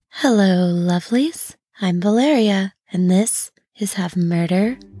Hello, lovelies. I'm Valeria, and this is Have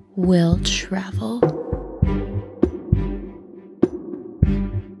Murder Will Travel.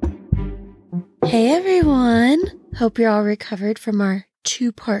 Hey, everyone. Hope you're all recovered from our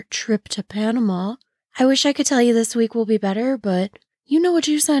 2-part trip to Panama. I wish I could tell you this week will be better, but you know what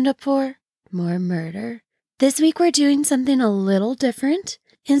you signed up for? More murder. This week we're doing something a little different.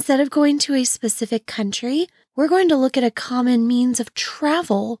 Instead of going to a specific country, we're going to look at a common means of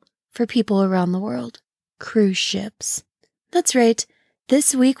travel for people around the world. Cruise ships. That's right.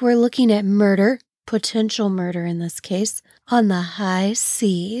 This week we're looking at murder, potential murder in this case, on the high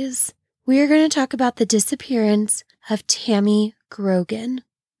seas. We are going to talk about the disappearance of Tammy Grogan.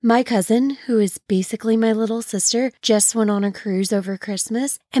 My cousin, who is basically my little sister, just went on a cruise over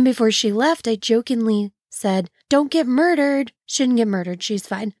Christmas, and before she left, I jokingly said, "Don't get murdered." Shouldn't get murdered, she's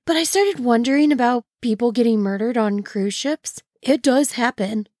fine. But I started wondering about people getting murdered on cruise ships. It does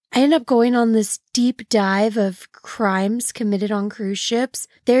happen. I ended up going on this deep dive of crimes committed on cruise ships.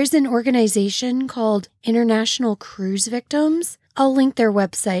 There's an organization called International Cruise Victims. I'll link their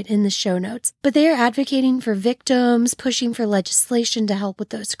website in the show notes. But they are advocating for victims, pushing for legislation to help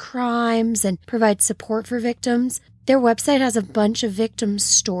with those crimes and provide support for victims. Their website has a bunch of victim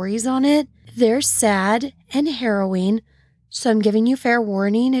stories on it. They're sad and harrowing, so I'm giving you fair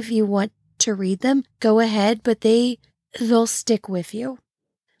warning. If you want to read them, go ahead, but they'll stick with you.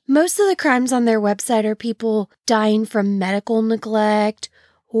 Most of the crimes on their website are people dying from medical neglect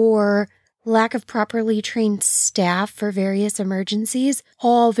or lack of properly trained staff for various emergencies.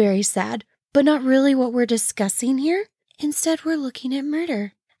 All very sad, but not really what we're discussing here. Instead, we're looking at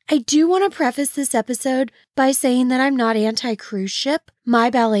murder. I do want to preface this episode by saying that I'm not anti-cruise ship. My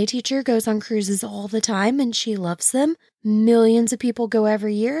ballet teacher goes on cruises all the time and she loves them. Millions of people go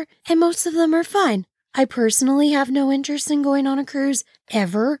every year and most of them are fine. I personally have no interest in going on a cruise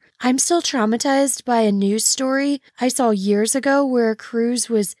ever. I'm still traumatized by a news story I saw years ago where a cruise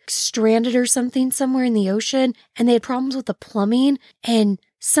was stranded or something somewhere in the ocean and they had problems with the plumbing, and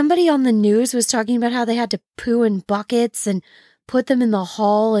somebody on the news was talking about how they had to poo in buckets and put them in the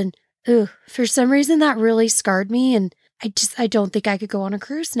hull, and for some reason that really scarred me, and I don't think I could go on a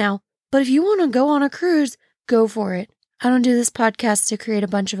cruise now. But if you want to go on a cruise, go for it. I don't do this podcast to create a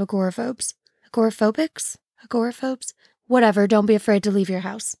bunch of agoraphobes. Agoraphobes? Whatever, don't be afraid to leave your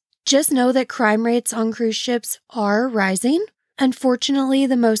house. Just know that crime rates on cruise ships are rising. Unfortunately,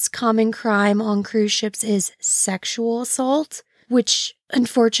 the most common crime on cruise ships is sexual assault, which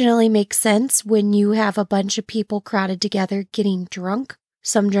unfortunately makes sense when you have a bunch of people crowded together getting drunk.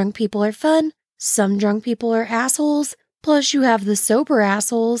 Some drunk people are fun, some drunk people are assholes, plus you have the sober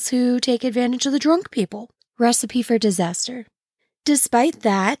assholes who take advantage of the drunk people. Recipe for disaster. Despite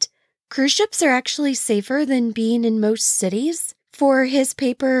that, cruise ships are actually safer than being in most cities. For his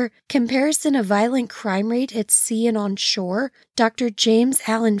paper, Comparison of Violent Crime Rate at Sea and on Shore, Dr. James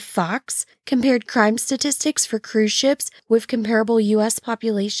Allen Fox compared crime statistics for cruise ships with comparable U.S.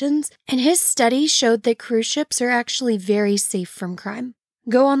 populations, and his study showed that cruise ships are actually very safe from crime.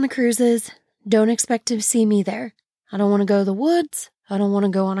 Go on the cruises. Don't expect to see me there. I don't want to go to the woods. I don't want to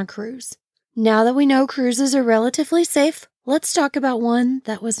go on a cruise. Now that we know cruises are relatively safe, let's talk about one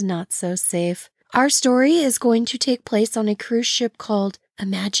that was not so safe. Our story is going to take place on a cruise ship called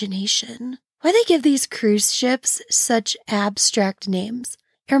Imagination. Why they give these cruise ships such abstract names?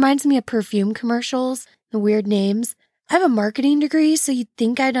 It reminds me of perfume commercials, the weird names. I have a marketing degree, so you'd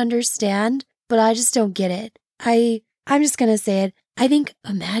think I'd understand, but I just don't get it. I'm just going to say it. I think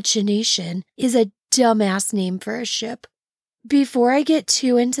Imagination is a dumbass name for a ship. Before I get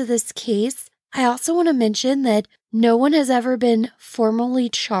too into this case, I also want to mention that no one has ever been formally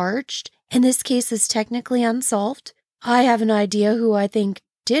charged, and this case is technically unsolved. I have an idea who I think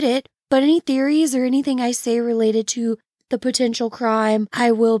did it, but any theories or anything I say related to the potential crime,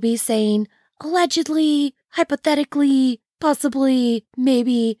 I will be saying allegedly, hypothetically, possibly,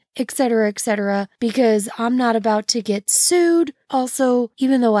 maybe, etc., because I'm not about to get sued. Also,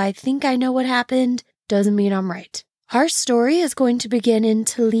 even though I think I know what happened, doesn't mean I'm right. Our story is going to begin in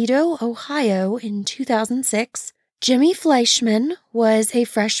Toledo, Ohio in 2006. Jimmy Fleischman was a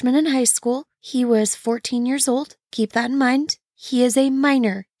freshman in high school. He was 14 years old. Keep that in mind. He is a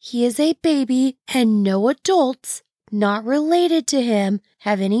minor. He is a baby, and no adults not related to him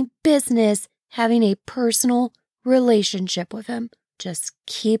have any business having a personal relationship with him. Just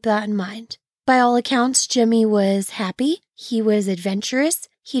keep that in mind. By all accounts, Jimmy was happy. He was adventurous.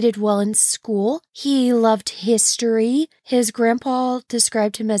 He did well in school. He loved history. His grandpa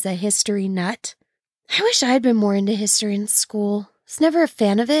described him as a history nut. I wish I had been more into history in school. Was never a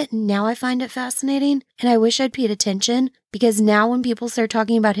fan of it, and now I find it fascinating, and I wish I'd paid attention, because now when people start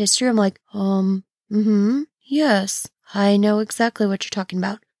talking about history, I'm like, yes, I know exactly what you're talking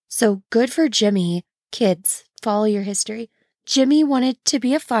about. So good for Jimmy. Kids, follow your history. Jimmy wanted to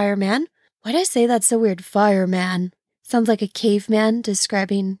be a fireman. Why'd I say that so weird? Fireman. Sounds like a caveman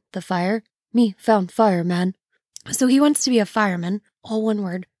describing the fire. Me found fireman. So he wants to be a fireman, all one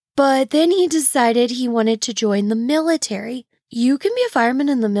word. But then he decided he wanted to join the military. You can be a fireman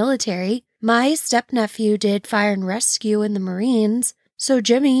in the military. My stepnephew did fire and rescue in the Marines. So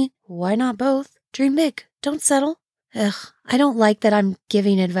Jimmy, why not both? Dream big. Don't settle. Ugh, I don't like that I'm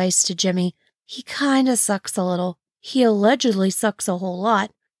giving advice to Jimmy. He kinda sucks a little. He allegedly sucks a whole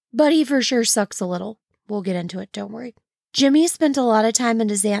lot, but he for sure sucks a little. We'll get into it, don't worry. Jimmy spent a lot of time at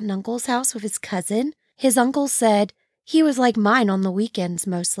his aunt and uncle's house with his cousin. His uncle said he was like mine on the weekends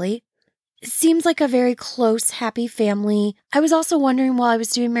mostly. It seems like a very close, happy family. I was also wondering while I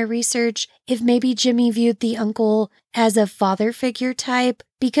was doing my research if maybe Jimmy viewed the uncle as a father figure type,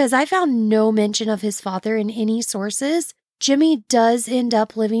 because I found no mention of his father in any sources. Jimmy does end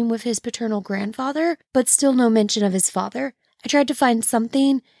up living with his paternal grandfather, but still no mention of his father. I tried to find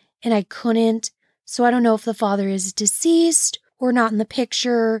something and I couldn't, so I don't know if the father is deceased or not in the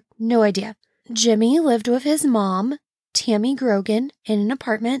picture. No idea. Jimmy lived with his mom, Tammy Grogan, in an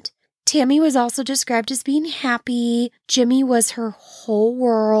apartment. Tammy was also described as being happy. Jimmy was her whole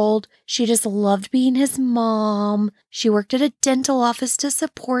world. She just loved being his mom. She worked at a dental office to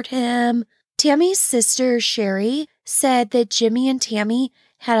support him. Tammy's sister, Sherry, said that Jimmy and Tammy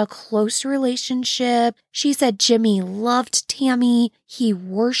had a close relationship. She said Jimmy loved Tammy. He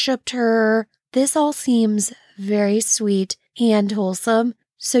worshipped her. This all seems very sweet and wholesome.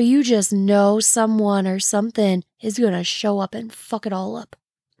 So you just know someone or something is going to show up and fuck it all up.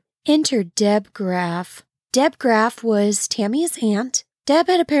 Enter Deb Graff. Deb Graff was Tammy's aunt. Deb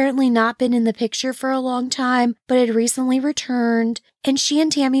had apparently not been in the picture for a long time, but had recently returned, and she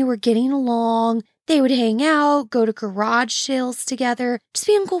and Tammy were getting along. They would hang out, go to garage sales together, just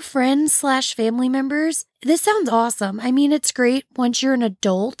be uncle friends / family members. This sounds awesome. I mean, it's great once you're an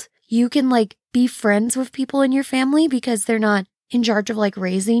adult. You can be friends with people in your family because they're not in charge of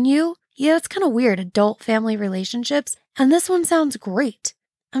raising you. Yeah, it's kind of weird, adult family relationships. And this one sounds great.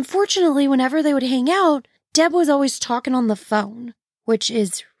 Unfortunately, whenever they would hang out, Deb was always talking on the phone, which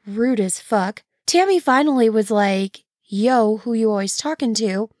is rude as fuck. Tammy finally was like, yo, who you always talking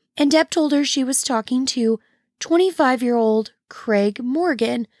to? And Deb told her she was talking to 25-year-old Craig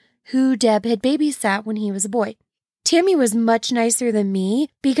Morgan, who Deb had babysat when he was a boy. Tammy was much nicer than me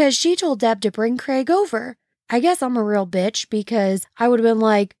because she told Deb to bring Craig over. I guess I'm a real bitch because I would have been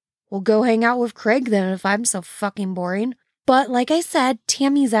like, well, go hang out with Craig then if I'm so fucking boring. But like I said,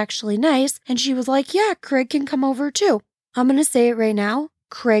 Tammy's actually nice, and she was like, yeah, Craig can come over too. I'm going to say it right now.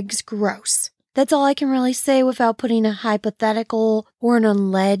 Craig's gross. That's all I can really say without putting a hypothetical or an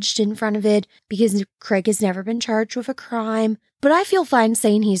alleged in front of it, because Craig has never been charged with a crime. But I feel fine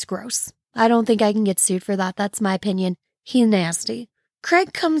saying he's gross. I don't think I can get sued for that. That's my opinion. He's nasty.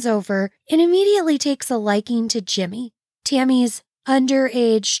 Craig comes over and immediately takes a liking to Jimmy, Tammy's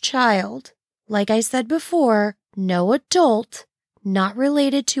underage child. Like I said before, no adult, not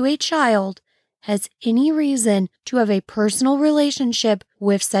related to a child, has any reason to have a personal relationship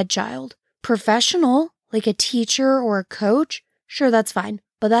with said child. Professional, like a teacher or a coach, sure, that's fine,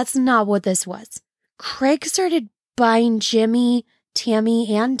 but that's not what this was. Craig started buying Jimmy,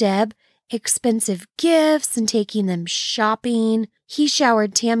 Tammy, and Deb expensive gifts and taking them shopping. He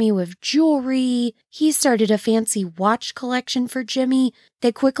showered Tammy with jewelry. He started a fancy watch collection for Jimmy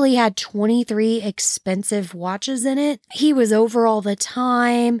that quickly had 23 expensive watches in it. He was over all the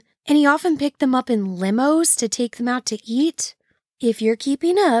time, and he often picked them up in limos to take them out to eat. If you're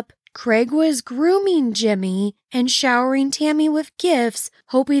keeping up, Craig was grooming Jimmy and showering Tammy with gifts,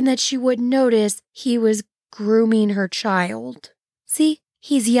 hoping that she wouldn't notice he was grooming her child. See,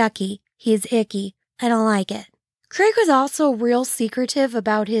 he's yucky. He's icky. I don't like it. Craig was also real secretive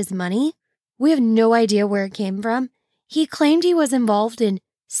about his money. We have no idea where it came from. He claimed he was involved in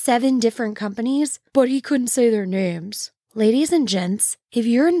 7 different companies, but he couldn't say their names. Ladies and gents, if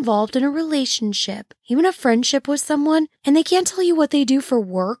you're involved in a relationship, even a friendship with someone, and they can't tell you what they do for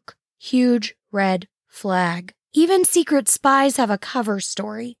work, huge red flag. Even secret spies have a cover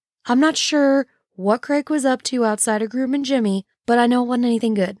story. I'm not sure what Craig was up to outside of Groom and Jimmy, but I know it wasn't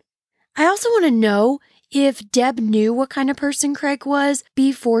anything good. I also want to know if Deb knew what kind of person Craig was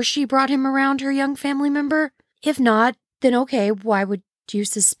before she brought him around her young family member. If not, then okay, why would you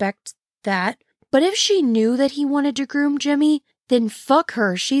suspect that? But if she knew that he wanted to groom Jimmy, then fuck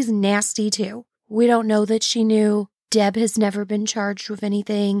her, she's nasty too. We don't know that she knew, Deb has never been charged with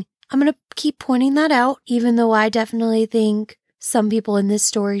anything. I'm going to keep pointing that out, even though I definitely think some people in this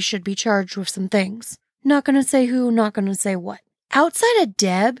story should be charged with some things. Not going to say who, not going to say what. Outside of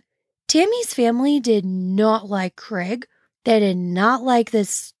Deb, Tammy's family did not like Craig. They did not like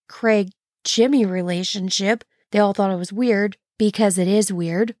this Craig-Jimmy relationship. They all thought it was weird, because it is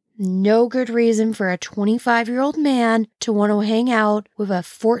weird. No good reason for a 25-year-old man to want to hang out with a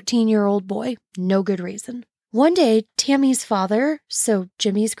 14-year-old boy. No good reason. One day, Tammy's father, so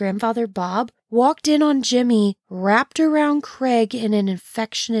Jimmy's grandfather, Bob, walked in on Jimmy wrapped around Craig in an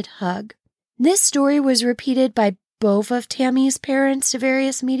affectionate hug. This story was repeated by both of Tammy's parents to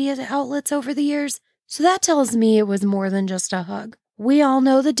various media outlets over the years, so that tells me it was more than just a hug. We all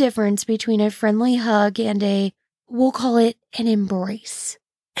know the difference between a friendly hug and we'll call it an embrace.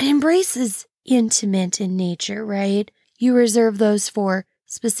 An embrace is intimate in nature, right? You reserve those for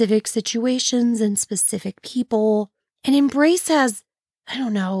specific situations and specific people. An embrace has,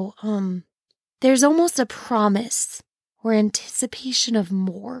 there's almost a promise or anticipation of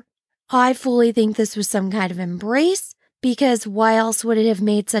more. I fully think this was some kind of embrace, because why else would it have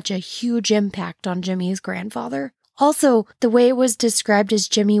made such a huge impact on Jimmy's grandfather? Also, the way it was described as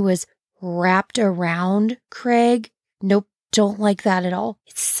Jimmy was wrapped around Craig, nope, don't like that at all.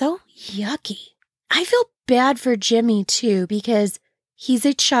 It's so yucky. I feel bad for Jimmy too, because he's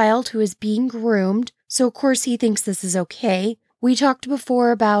a child who is being groomed, so of course he thinks this is okay. We talked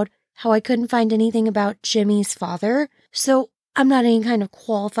before about how I couldn't find anything about Jimmy's father, so I'm not any kind of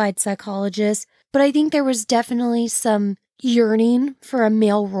qualified psychologist, but I think there was definitely some yearning for a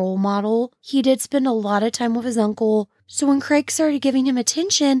male role model. He did spend a lot of time with his uncle, so when Craig started giving him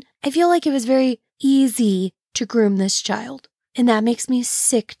attention, I feel like it was very easy to groom this child, and that makes me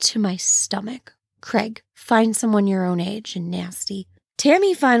sick to my stomach. Craig, find someone your own age and nasty.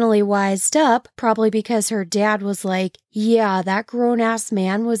 Tammy finally wised up, probably because her dad was like, yeah, that grown-ass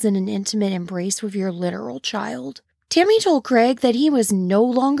man was in an intimate embrace with your literal child. Tammy told Craig that he was no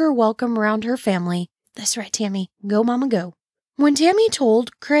longer welcome around her family. That's right, Tammy. Go, mama, go. When Tammy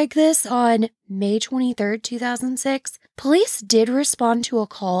told Craig this on May 23rd, 2006, police did respond to a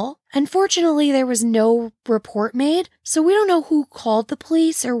call. Unfortunately, there was no report made, so we don't know who called the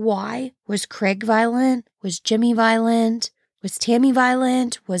police or why. Was Craig violent? Was Jimmy violent? Was Tammy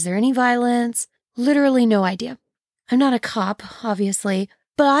violent? Was there any violence? Literally no idea. I'm not a cop, obviously,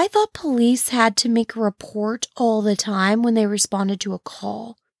 but I thought police had to make a report all the time when they responded to a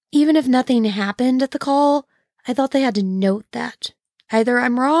call. Even if nothing happened at the call, I thought they had to note that. Either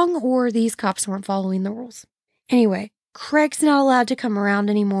I'm wrong or these cops weren't following the rules. Anyway, Craig's not allowed to come around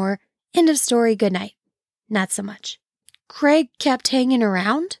anymore. End of story, good night. Not so much. Craig kept hanging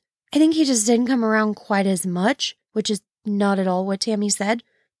around. I think he just didn't come around quite as much, which is not at all what Tammy said.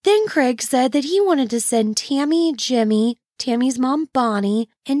 Then Craig said that he wanted to send Tammy, Jimmy, Tammy's mom Bonnie,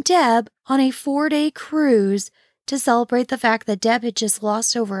 and Deb on a 4-day cruise to celebrate the fact that Deb had just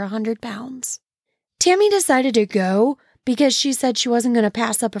lost over 100 pounds. Tammy decided to go because she said she wasn't going to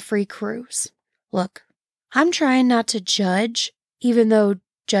pass up a free cruise. Look, I'm trying not to judge, even though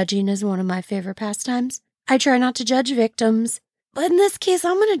judging is one of my favorite pastimes. I try not to judge victims, but in this case,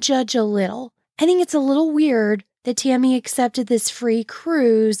 I'm going to judge a little. I think it's a little weird that Tammy accepted this free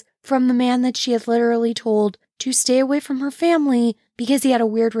cruise from the man that she had literally told to stay away from her family because he had a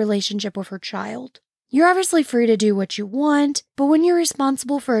weird relationship with her child. You're obviously free to do what you want, but when you're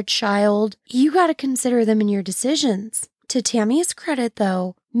responsible for a child, you got to consider them in your decisions. To Tammy's credit,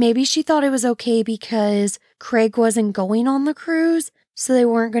 though, maybe she thought it was okay because Craig wasn't going on the cruise, so they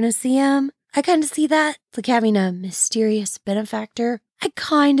weren't going to see him. I kind of see that, like having a mysterious benefactor. I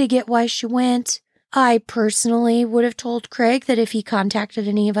kind of get why she went. I personally would have told Craig that if he contacted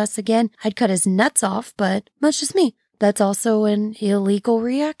any of us again, I'd cut his nuts off, but much as me, that's also an illegal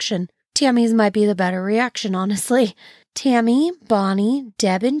reaction. Tammy's might be the better reaction, honestly. Tammy, Bonnie,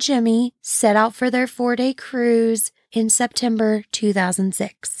 Deb, and Jimmy set out for their 4-day cruise in September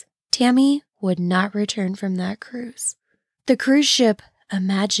 2006. Tammy would not return from that cruise. The cruise ship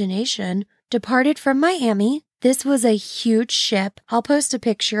Imagination departed from Miami. This was a huge ship. I'll post a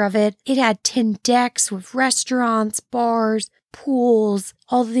picture of it. It had 10 decks with restaurants, bars, pools,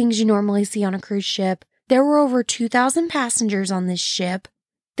 all the things you normally see on a cruise ship. There were over 2,000 passengers on this ship.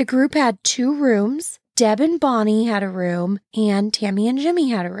 The group had 2 rooms. Deb and Bonnie had a room, and Tammy and Jimmy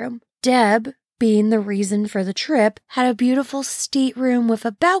had a room. Deb, being the reason for the trip, had a beautiful stateroom with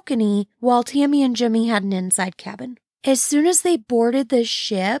a balcony, while Tammy and Jimmy had an inside cabin. As soon as they boarded the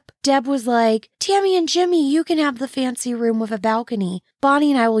ship, Deb was like, Tammy and Jimmy, you can have the fancy room with a balcony.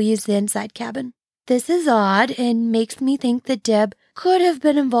 Bonnie and I will use the inside cabin. This is odd and makes me think that Deb could have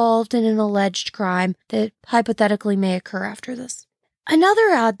been involved in an alleged crime that hypothetically may occur after this.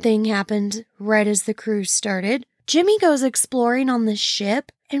 Another odd thing happened right as the cruise started. Jimmy goes exploring on the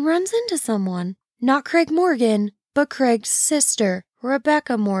ship and runs into someone. Not Craig Morgan, but Craig's sister,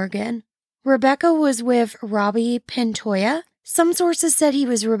 Rebecca Morgan. Rebecca was with Robbie Pantoja. Some sources said he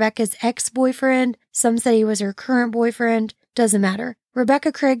was Rebecca's ex-boyfriend. Some said he was her current boyfriend. Doesn't matter.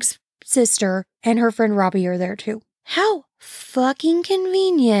 Rebecca, Craig's sister, and her friend Robbie are there too. How fucking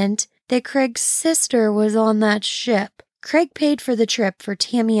convenient that Craig's sister was on that ship. Craig paid for the trip for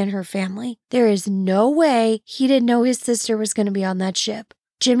Tammy and her family. There is no way he didn't know his sister was going to be on that ship.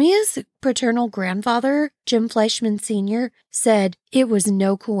 Jimmy's paternal grandfather, Jim Fleischman Sr., said it was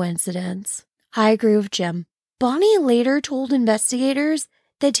no coincidence. I agree with Jim. Bonnie later told investigators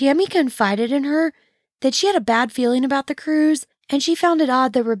that Tammy confided in her that she had a bad feeling about the cruise, and she found it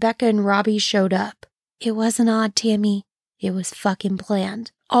odd that Rebecca and Robbie showed up. It wasn't odd, Tammy. It was fucking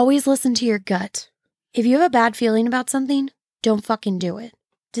planned. Always listen to your gut. If you have a bad feeling about something, don't fucking do it.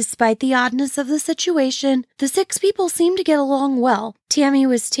 Despite the oddness of the situation, the 6 people seemed to get along well. Tammy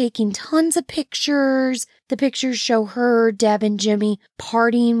was taking tons of pictures. The pictures show her, Deb, and Jimmy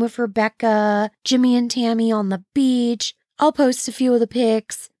partying with Rebecca, Jimmy and Tammy on the beach. I'll post a few of the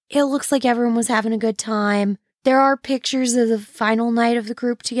pics. It looks like everyone was having a good time. There are pictures of the final night of the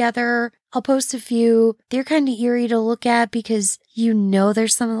group together. I'll post a few. They're kind of eerie to look at because you know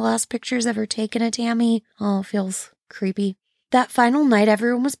there's some of the last pictures ever taken of Tammy. Oh, it feels creepy. That final night,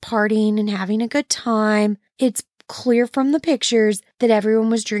 everyone was partying and having a good time. It's clear from the pictures that everyone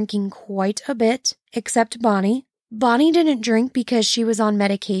was drinking quite a bit, except Bonnie. Bonnie didn't drink because she was on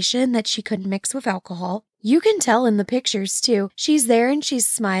medication that she couldn't mix with alcohol. You can tell in the pictures, too. She's there and she's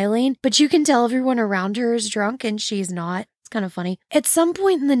smiling, but you can tell everyone around her is drunk and she's not. It's kind of funny. At some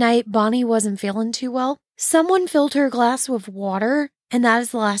point in the night, Bonnie wasn't feeling too well. Someone filled her glass with water, and that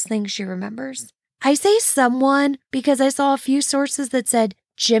is the last thing she remembers. I say someone because I saw a few sources that said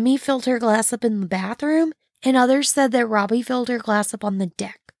Jimmy filled her glass up in the bathroom, and others said that Robbie filled her glass up on the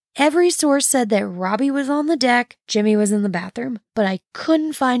deck. Every source said that Robbie was on the deck, Jimmy was in the bathroom, but I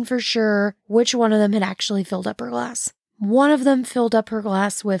couldn't find for sure which one of them had actually filled up her glass. One of them filled up her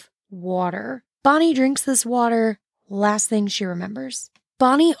glass with water. Bonnie drinks this water, last thing she remembers.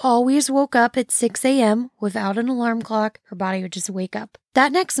 Bonnie always woke up at 6 a.m. without an alarm clock. Her body would just wake up.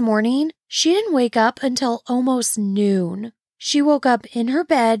 That next morning, she didn't wake up until almost noon. She woke up in her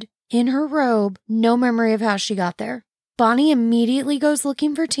bed, in her robe, no memory of how she got there. Bonnie immediately goes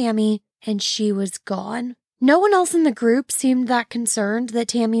looking for Tammy, and she was gone. No one else in the group seemed that concerned that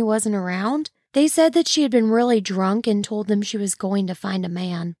Tammy wasn't around. They said that she had been really drunk and told them she was going to find a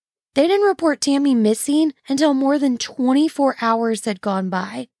man. They didn't report Tammy missing until more than 24 hours had gone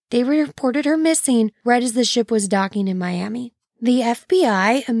by. They reported her missing right as the ship was docking in Miami. The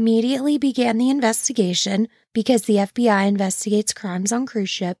FBI immediately began the investigation because the FBI investigates crimes on cruise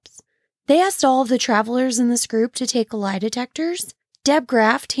ships. They asked all of the travelers in this group to take lie detectors. Deb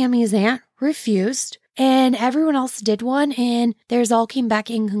Graff, Tammy's aunt, refused, and everyone else did one, and theirs all came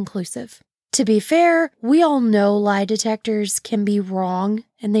back inconclusive. To be fair, we all know lie detectors can be wrong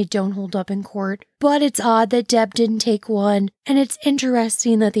and they don't hold up in court, but it's odd that Deb didn't take one, and it's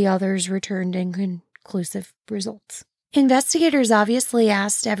interesting that the others returned inconclusive results. Investigators obviously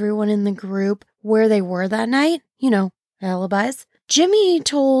asked everyone in the group where they were that night, alibis. Jimmy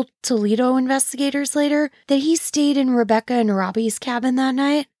told Toledo investigators later that he stayed in Rebecca and Robbie's cabin that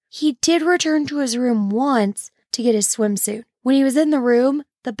night. He did return to his room once to get his swimsuit. When he was in the room,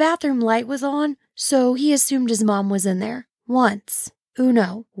 the bathroom light was on, so he assumed his mom was in there. Once.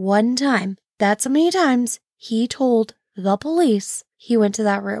 One time. That's how many times he told the police he went to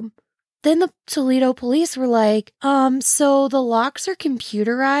that room. Then the Toledo police were like, so the locks are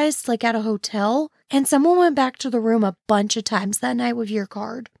computerized like at a hotel, and someone went back to the room a bunch of times that night with your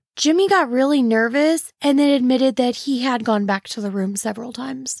card. Jimmy got really nervous and then admitted that he had gone back to the room several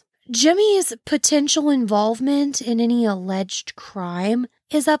times. Jimmy's potential involvement in any alleged crime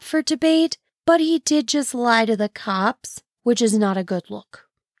is up for debate, but he did just lie to the cops, which is not a good look.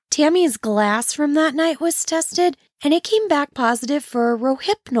 Tammy's glass from that night was tested, and it came back positive for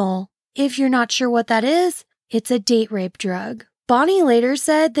Rohypnol. If you're not sure what that is, it's a date rape drug. Bonnie later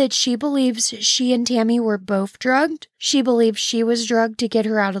said that she believes she and Tammy were both drugged. She believes she was drugged to get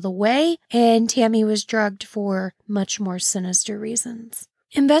her out of the way, and Tammy was drugged for much more sinister reasons.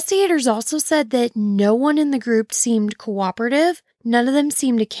 Investigators also said that no one in the group seemed cooperative. None of them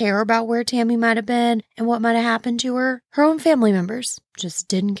seemed to care about where Tammy might have been and what might have happened to her. Her own family members just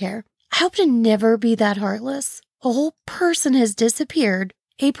didn't care. I hope to never be that heartless. A whole person has disappeared,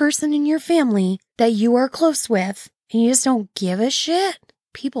 a person in your family that you are close with, and you just don't give a shit?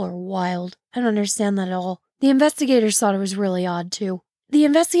 People are wild. I don't understand that at all. The investigators thought it was really odd, too. The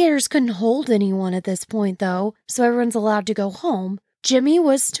investigators couldn't hold anyone at this point, though, so everyone's allowed to go home. Jimmy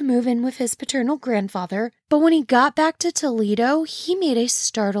was to move in with his paternal grandfather, but when he got back to Toledo, he made a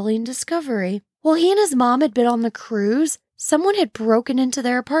startling discovery. While he and his mom had been on the cruise, someone had broken into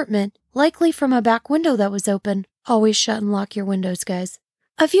their apartment, likely from a back window that was open. Always shut and lock your windows, guys.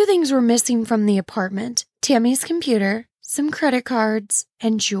 A few things were missing from the apartment: Tammy's computer, some credit cards,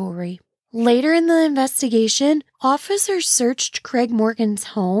 and jewelry. Later in the investigation, officers searched Craig Morgan's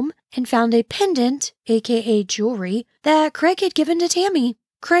home and found a pendant, aka jewelry, that Craig had given to Tammy.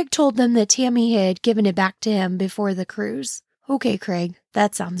 Craig told them that Tammy had given it back to him before the cruise. Okay, Craig,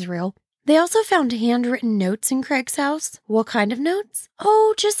 that sounds real. They also found handwritten notes in Craig's house. What kind of notes?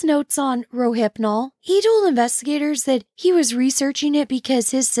 Oh, just notes on Rohypnol. He told investigators that he was researching it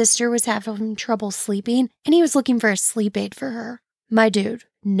because his sister was having trouble sleeping and he was looking for a sleep aid for her. My dude,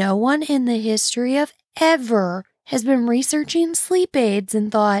 no one in the history of ever has been researching sleep aids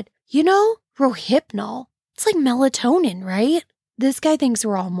and thought, Rohypnol. It's like melatonin, right? This guy thinks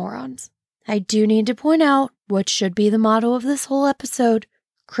we're all morons. I do need to point out what should be the motto of this whole episode.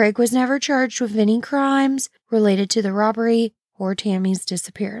 Craig was never charged with any crimes related to the robbery or Tammy's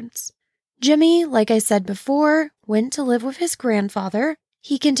disappearance. Jimmy, like I said before, went to live with his grandfather.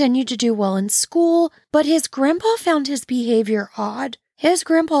 He continued to do well in school, but his grandpa found his behavior odd. His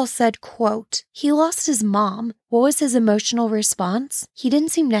grandpa said, quote, he lost his mom. What was his emotional response? He didn't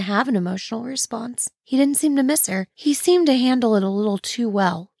seem to have an emotional response. He didn't seem to miss her. He seemed to handle it a little too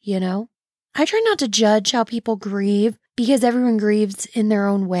well, I try not to judge how people grieve because everyone grieves in their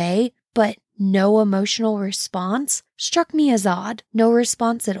own way, but no emotional response struck me as odd. No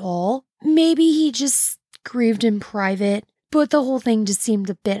response at all. Maybe he just grieved in private, but the whole thing just seemed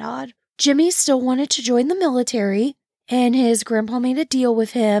a bit odd. Jimmy still wanted to join the military, and his grandpa made a deal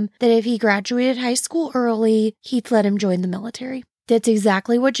with him that if he graduated high school early, he'd let him join the military. That's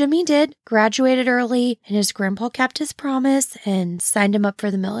exactly what Jimmy did, graduated early, and his grandpa kept his promise and signed him up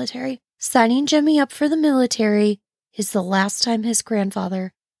for the military. Signing Jimmy up for the military is the last time his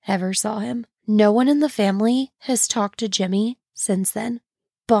grandfather ever saw him. No one in the family has talked to Jimmy since then.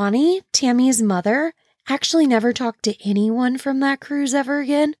 Bonnie, Tammy's mother, actually never talked to anyone from that cruise ever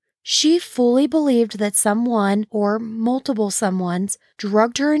again. She fully believed that someone or multiple someones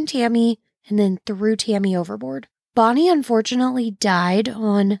drugged her and Tammy and then threw Tammy overboard. Bonnie unfortunately died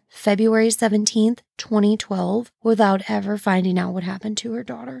on February 17th, 2012, without ever finding out what happened to her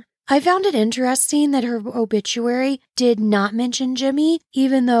daughter. I found it interesting that her obituary did not mention Jimmy,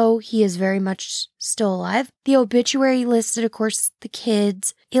 even though he is very much still alive. The obituary listed, of course, the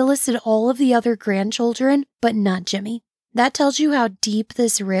kids. It listed all of the other grandchildren, but not Jimmy. That tells you how deep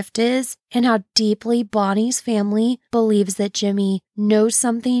this rift is and how deeply Bonnie's family believes that Jimmy knows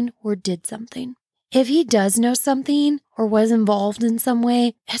something or did something. If he does know something or was involved in some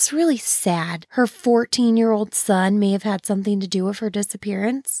way, it's really sad. Her 14-year-old son may have had something to do with her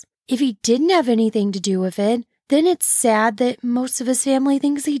disappearance. If he didn't have anything to do with it, then it's sad that most of his family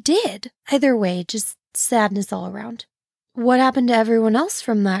thinks he did. Either way, just sadness all around. What happened to everyone else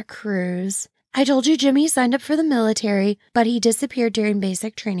from that cruise? I told you Jimmy signed up for the military, but he disappeared during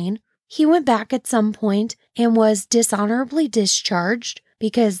basic training. He went back at some point and was dishonorably discharged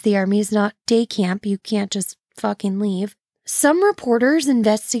because the Army's not day camp. You can't just fucking leave. Some reporters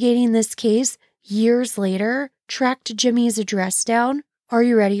investigating this case years later tracked Jimmy's address down. Are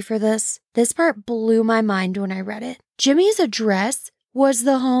you ready for this? This part blew my mind when I read it. Jimmy's address was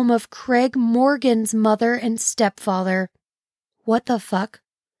the home of Craig Morgan's mother and stepfather. What the fuck?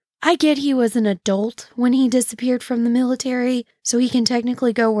 I get he was an adult when he disappeared from the military, so he can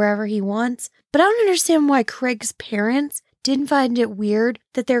technically go wherever he wants, but I don't understand why Craig's parents didn't find it weird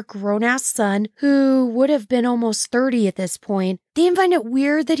that their grown-ass son, who would have been almost 30 at this point, they didn't find it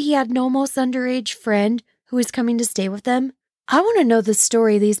weird that he had an almost underage friend who was coming to stay with them. I want to know the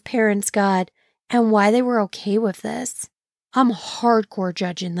story these parents got and why they were okay with this. I'm hardcore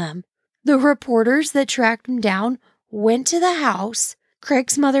judging them. The reporters that tracked him down went to the house.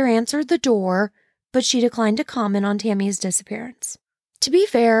 Craig's mother answered the door, but she declined to comment on Tammy's disappearance. To be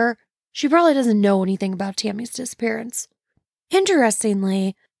fair, she probably doesn't know anything about Tammy's disappearance.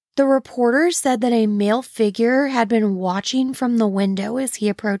 Interestingly, the reporters said that a male figure had been watching from the window as he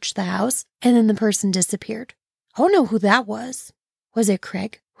approached the house, and then the person disappeared. I don't know who that was. Was it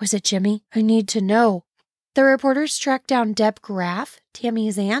Craig? Was it Jimmy? I need to know. The reporters tracked down Deb Graff,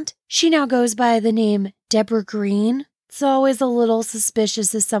 Tammy's aunt. She now goes by the name Deborah Green. It's always a little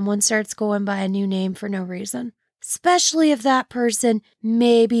suspicious if someone starts going by a new name for no reason. especially if that person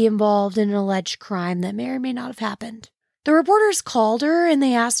may be involved in an alleged crime that may or may not have happened. The reporters called her and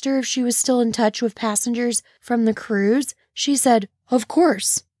they asked her if she was still in touch with passengers from the cruise. She said, of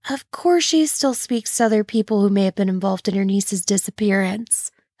course. Of course she still speaks to other people who may have been involved in her niece's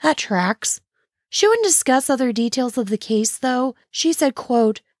disappearance. That tracks. She wouldn't discuss other details of the case, though. She said,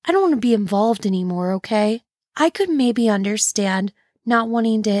 quote, I don't want to be involved anymore, okay? I could maybe understand not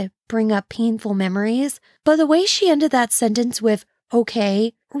wanting to bring up painful memories, but the way she ended that sentence with,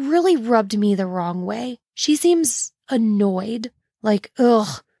 okay, really rubbed me the wrong way. She seems annoyed. Like,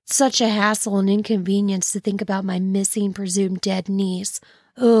 ugh, such a hassle and inconvenience to think about my missing presumed dead niece.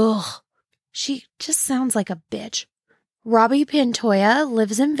 Ugh. She just sounds like a bitch. Robbie Pantoja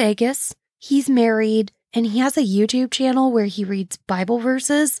lives in Vegas. He's married, and he has a YouTube channel where he reads Bible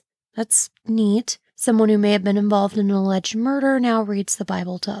verses. That's neat. Someone who may have been involved in an alleged murder now reads the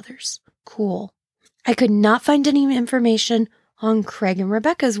Bible to others. Cool. I could not find any information on Craig and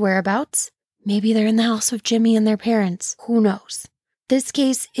Rebecca's whereabouts. Maybe they're in the house with Jimmy and their parents. Who knows? This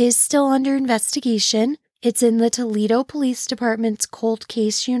case is still under investigation. It's in the Toledo Police Department's cold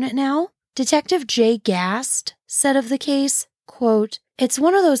case unit now. Detective Jay Gast said of the case, quote, it's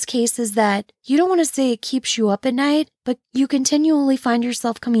one of those cases that you don't want to say it keeps you up at night, but you continually find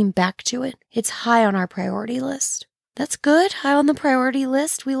yourself coming back to it. It's high on our priority list. That's good. High on the priority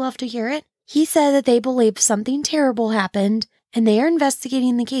list. We love to hear it. He said that they believe something terrible happened, and they are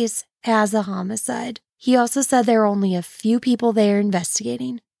investigating the case as a homicide. He also said there are only a few people they are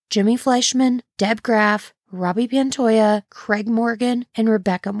investigating. Jimmy Fleischman, Deb Graff, Robbie Pantoja, Craig Morgan, and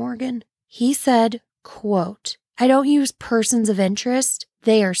Rebecca Morgan. He said, quote, I don't use persons of interest.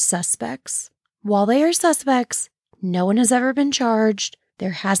 They are suspects. While they are suspects, no one has ever been charged.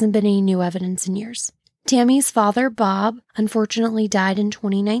 There hasn't been any new evidence in years. Tammy's father, Bob, unfortunately died in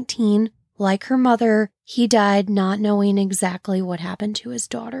 2019. Like her mother, he died not knowing exactly what happened to his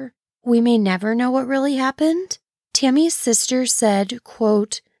daughter. We may never know what really happened. Tammy's sister said,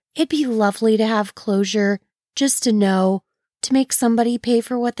 quote, it'd be lovely to have closure, just to know, to make somebody pay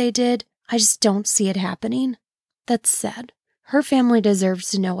for what they did. I just don't see it happening. That's sad. Her family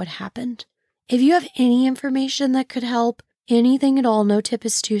deserves to know what happened. If you have any information that could help, anything at all, no tip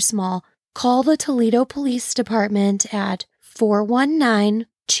is too small, call the Toledo Police Department at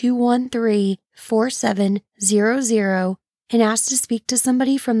 419-213-4700 and ask to speak to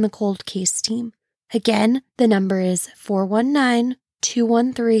somebody from the cold case team. Again, the number is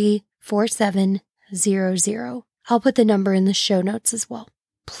 419-213-4700. I'll put the number in the show notes as well.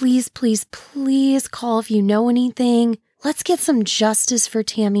 Please, please, please call if you know anything. Let's get some justice for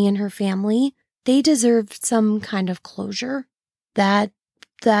Tammy and her family. They deserve some kind of closure. That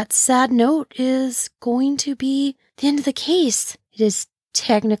sad note is going to be the end of the case. It is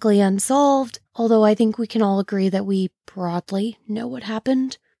technically unsolved, although I think we can all agree that we broadly know what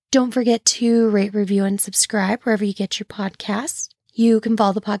happened. Don't forget to rate, review, and subscribe wherever you get your podcast. You can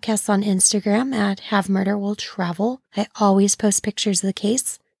follow the podcast on Instagram at Have Murder Will Travel. I always post pictures of the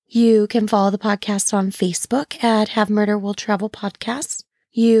case. You can follow the podcast on Facebook at Have Murder Will Travel Podcast.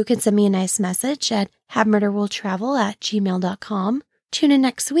 You can send me a nice message at havemurderwilltravel@gmail.com. Tune in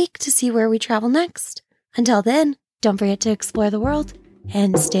next week to see where we travel next. Until then, don't forget to explore the world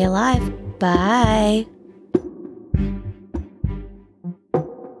and stay alive. Bye.